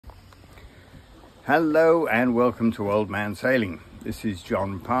Hello and welcome to Old Man Sailing. This is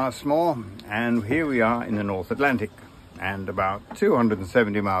John Passmore and here we are in the North Atlantic, and about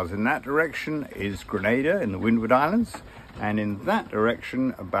 270 miles in that direction is Grenada in the Windward Islands, and in that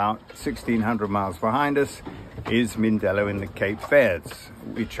direction about 1600 miles behind us is Mindelo in the Cape Verdes,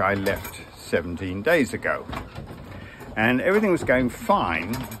 which I left 17 days ago. And everything was going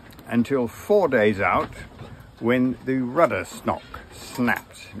fine until 4 days out when the rudder snock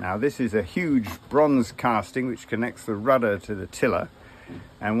snapped. Now this is a huge bronze casting which connects the rudder to the tiller,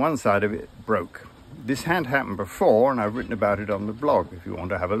 and one side of it broke. This had happened before and I've written about it on the blog if you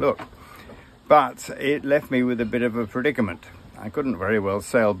want to have a look. But it left me with a bit of a predicament. I couldn't very well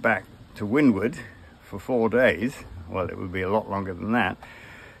sail back to windward for 4 days. Well, it would be a lot longer than that.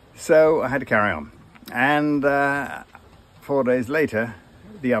 So I had to carry on. And 4 days later,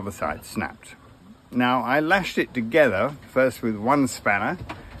 the other side snapped. Now I lashed it together, first with one spanner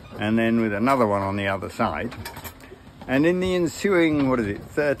and then with another one on the other side. And in the ensuing,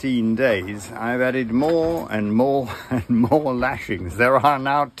 13 days, I've added more and more and more lashings. There are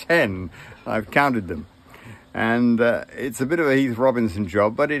now 10, I've counted them. And it's a bit of a Heath Robinson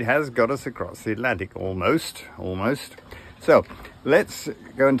job, but it has got us across the Atlantic, almost. So let's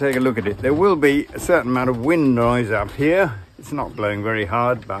go and take a look at it. There will be a certain amount of wind noise up here. It's not blowing very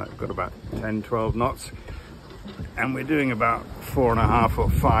hard, but got about 10, 12 knots. And we're doing about 4.5 or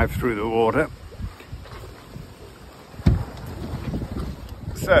 5 through the water.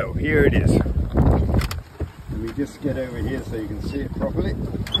 So here it is. Let me just get over here so you can see it properly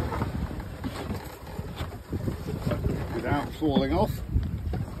without falling off.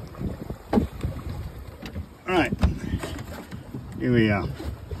 Right, here we are. All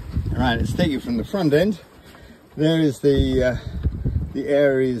right, let's take it from the front end. There is the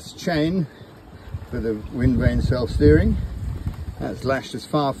Aries chain for the wind vane self-steering. That's lashed as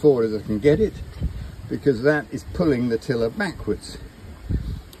far forward as I can get it because that is pulling the tiller backwards.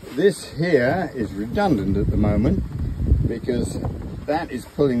 This here is redundant at the moment because that is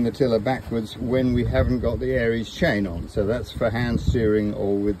pulling the tiller backwards when we haven't got the Aries chain on. So that's for hand steering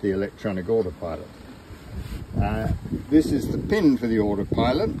or with the electronic autopilot. This is the pin for the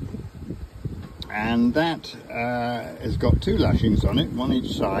autopilot, and that has got 2 lashings on it, one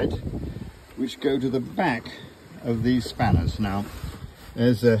each side, which go to the back of these spanners. Now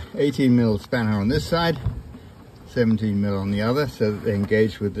there's a 18mm spanner on this side, 17mm on the other, so that they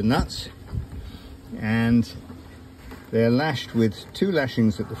engage with the nuts, and they're lashed with 2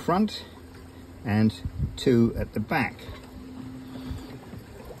 lashings at the front and 2 at the back.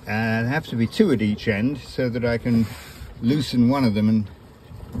 There have to be 2 at each end so that I can loosen one of them and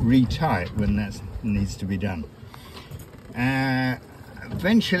retie it when that needs to be done.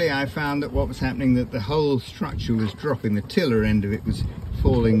 Eventually I found that what was happening, that the whole structure was dropping, the tiller end of it was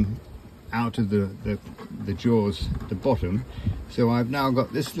falling out of the jaws at the bottom. So I've now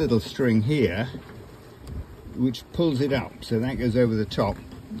got this little string here which pulls it up, so that goes over the top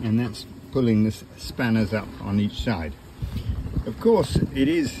and that's pulling the spanners up on each side. Of course it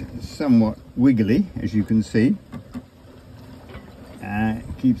is somewhat wiggly, as you can see.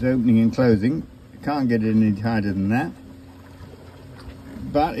 It keeps opening and closing. Can't get it any tighter than that,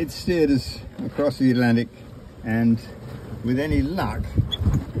 but it steered us across the Atlantic, and with any luck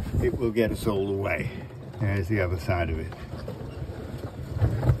it will get us all the way. There's the other side of it.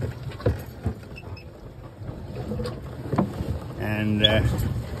 And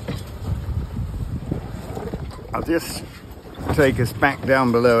I'll just take us back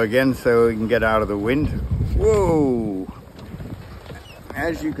down below again so we can get out of the wind. Whoa!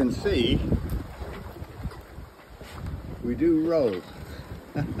 As you can see, we do roll.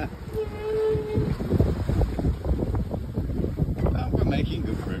 But we're making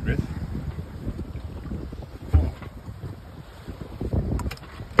good progress.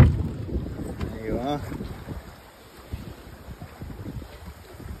 There you are.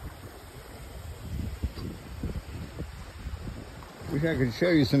 Wish I could show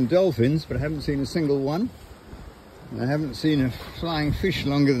you some dolphins, but I haven't seen a single one. I haven't seen a flying fish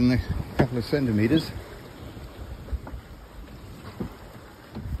longer than a couple of centimeters.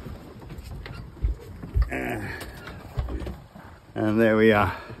 And there we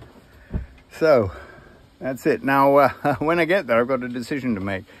are. So that's it. Now when I get there I've got a decision to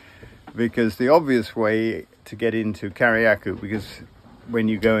make, because the obvious way to get into Carriacou, because when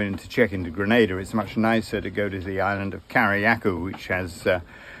you go in to check into Grenada it's much nicer to go to the island of Carriacou, which has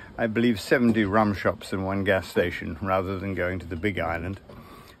I believe 70 rum shops and 1 gas station, rather than going to the big island.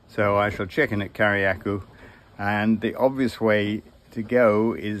 So I shall check in at Carriacou, and the obvious way to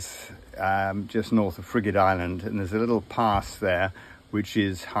go is just north of Frigate Island, and there's a little pass there which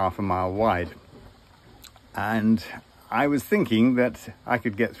is half a mile wide. And I was thinking that I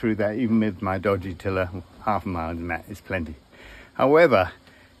could get through that even with my dodgy tiller. Half a mile in that is plenty. However,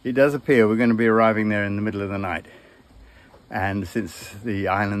 it does appear we're going to be arriving there in the middle of the night. And since the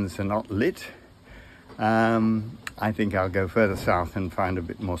islands are not lit, I think I'll go further south and find a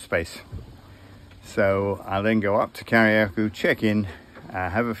bit more space. So I'll then go up to Carriacou, check in,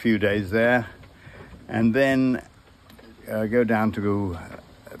 have a few days there, and then go down to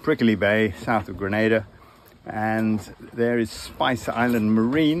Prickly Bay, south of Grenada. And there is Spice Island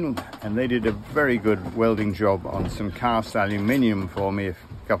Marine, and they did a very good welding job on some cast aluminium for me a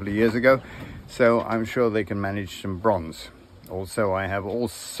couple of years ago. So I'm sure they can manage some bronze. Also, I have all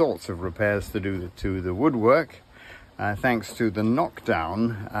sorts of repairs to do to the woodwork, thanks to the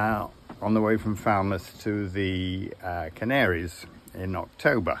knockdown on the way from Falmouth to the Canaries in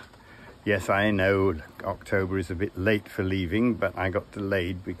October. Yes, I know October is a bit late for leaving, but I got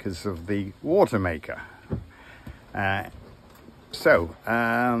delayed because of the water maker. I'll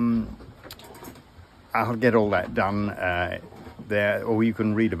get all that done there, or you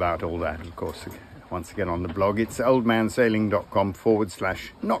can read about all that, of course, once again on the blog. It's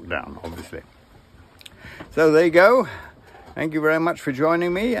oldmansailing.com/knockdown, obviously. So there you go. Thank you very much for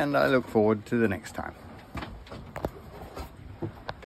joining me, and I look forward to the next time.